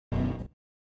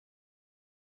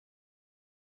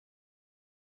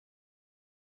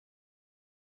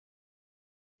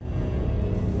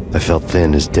I felt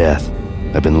thin as death.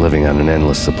 I'd been living on an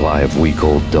endless supply of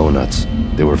week-old donuts.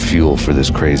 They were fuel for this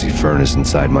crazy furnace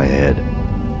inside my head.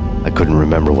 I couldn't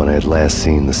remember when I had last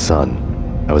seen the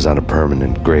sun. I was on a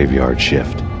permanent graveyard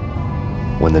shift.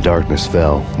 When the darkness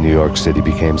fell, New York City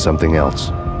became something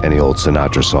else, any old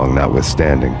Sinatra song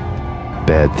notwithstanding.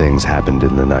 Bad things happened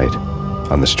in the night,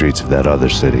 on the streets of that other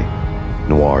city,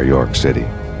 Noir York City.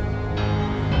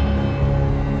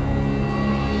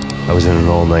 I was in an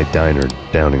all-night diner,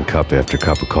 downing cup after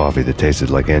cup of coffee that tasted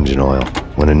like engine oil,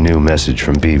 when a new message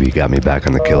from Abie got me back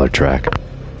on the killer track.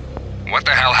 What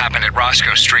the hell happened at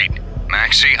Roscoe Street?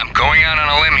 Maxie, I'm going out on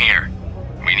a limb here.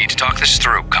 We need to talk this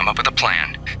through, come up with a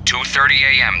plan. 2:30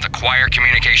 a.m., the Choir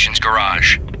Communications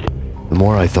Garage. The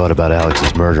more I thought about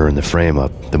Alex's murder and the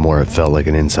frame-up, the more it felt like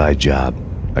an inside job.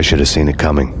 I should have seen it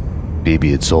coming.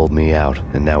 Abie had sold me out,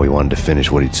 and now he wanted to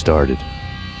finish what he'd started.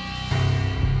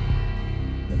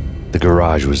 The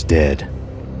garage was dead.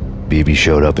 Abie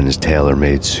showed up in his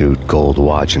tailor-made suit, gold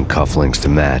watch and cufflinks to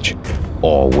match,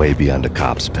 all way beyond a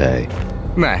cop's pay.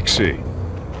 Maxie.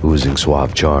 Oozing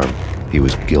suave charm, he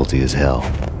was guilty as hell.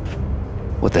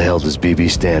 What the hell does BB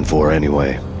stand for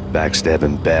anyway?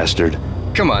 Backstabbing bastard?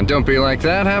 Come on, don't be like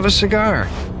that. Have a cigar.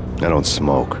 I don't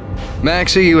smoke.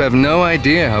 Maxie, you have no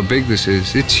idea how big this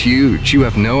is. It's huge. You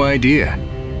have no idea.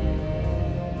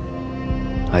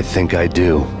 I think I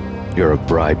do. You're a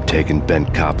bribe-taking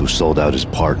bent cop who sold out his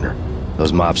partner.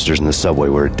 Those mobsters in the subway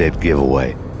were a dead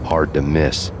giveaway. Hard to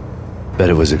miss. Bet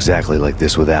it was exactly like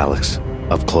this with Alex.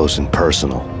 Up close and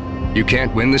personal. You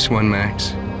can't win this one,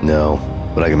 Max. No,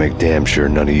 but I can make damn sure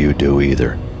none of you do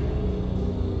either.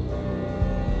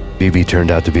 BB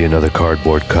turned out to be another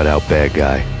cardboard cutout bad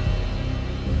guy.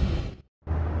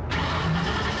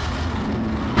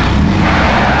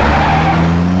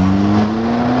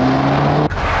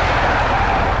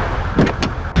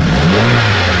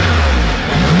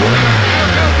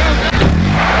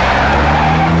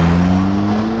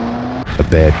 A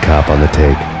bad cop on the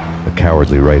take, a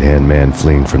cowardly right-hand man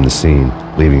fleeing from the scene,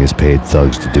 leaving his paid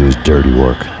thugs to do his dirty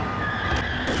work.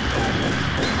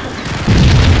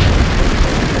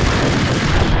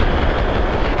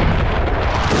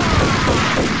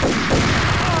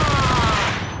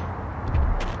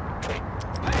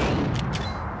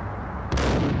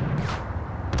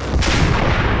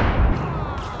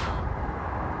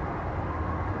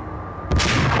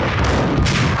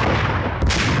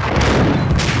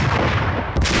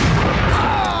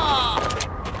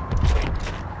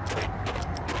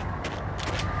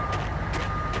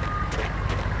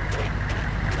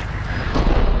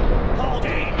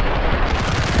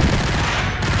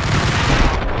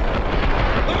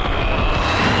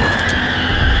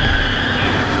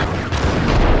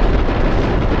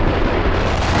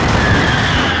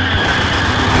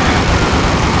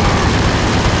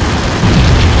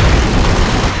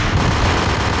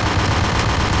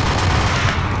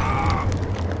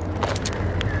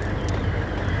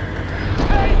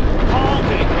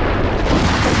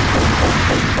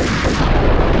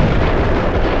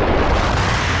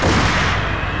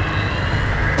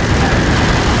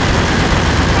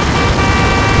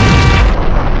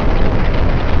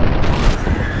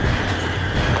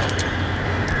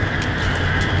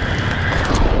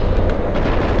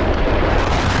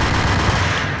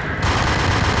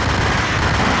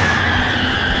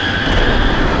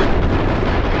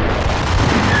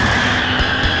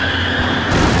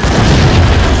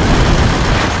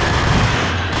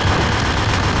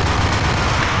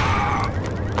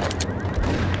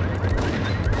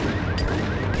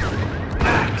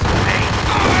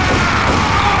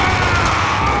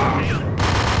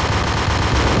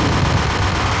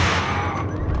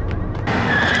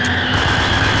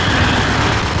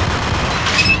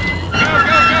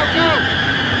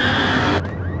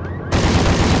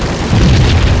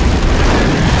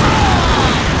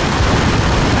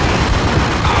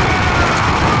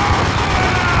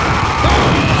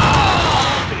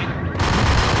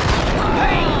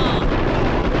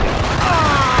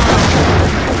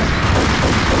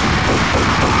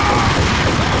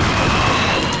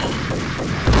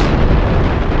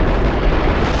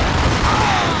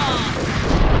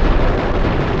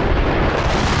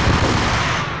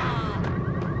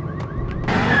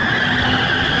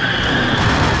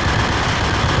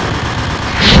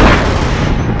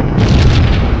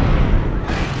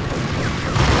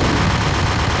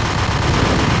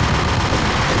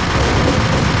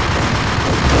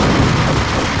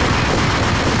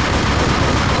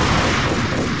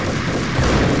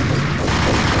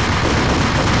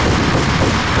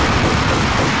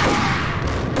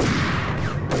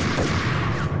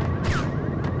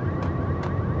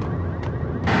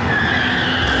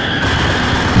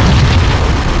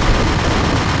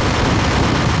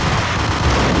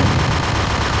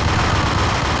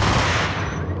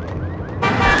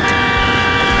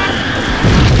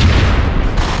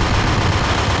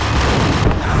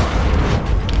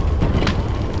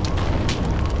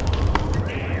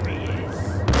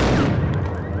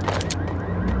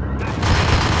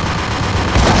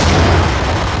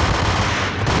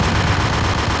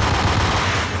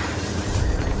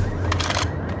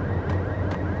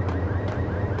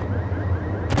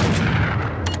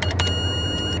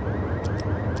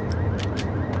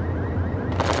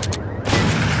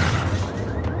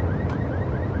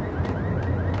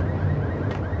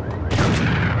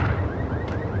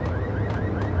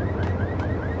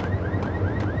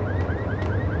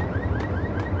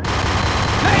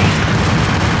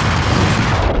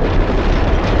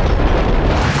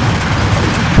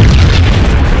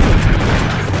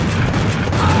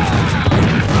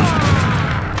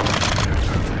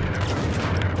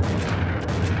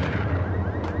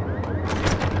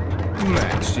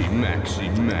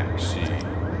 Maxie.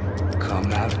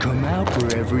 Come out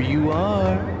wherever you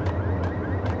are.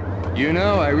 You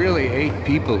know, I really hate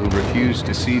people who refuse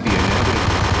to see the inevitable,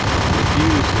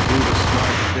 refuse to do the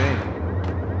smart thing.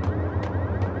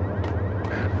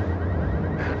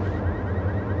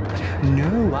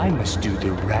 No, I must do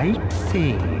the right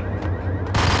thing.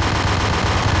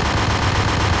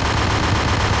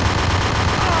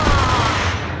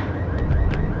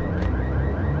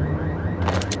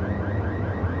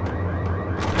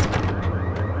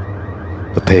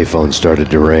 The payphone started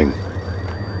to ring.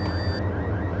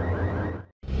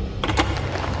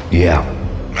 Yeah.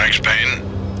 Max Payne?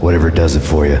 Whatever does it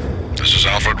for you. This is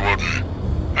Alfred Wooden.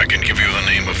 I can give you the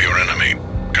name of your enemy.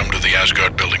 Come to the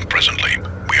Asgard building presently.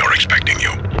 We are expecting you.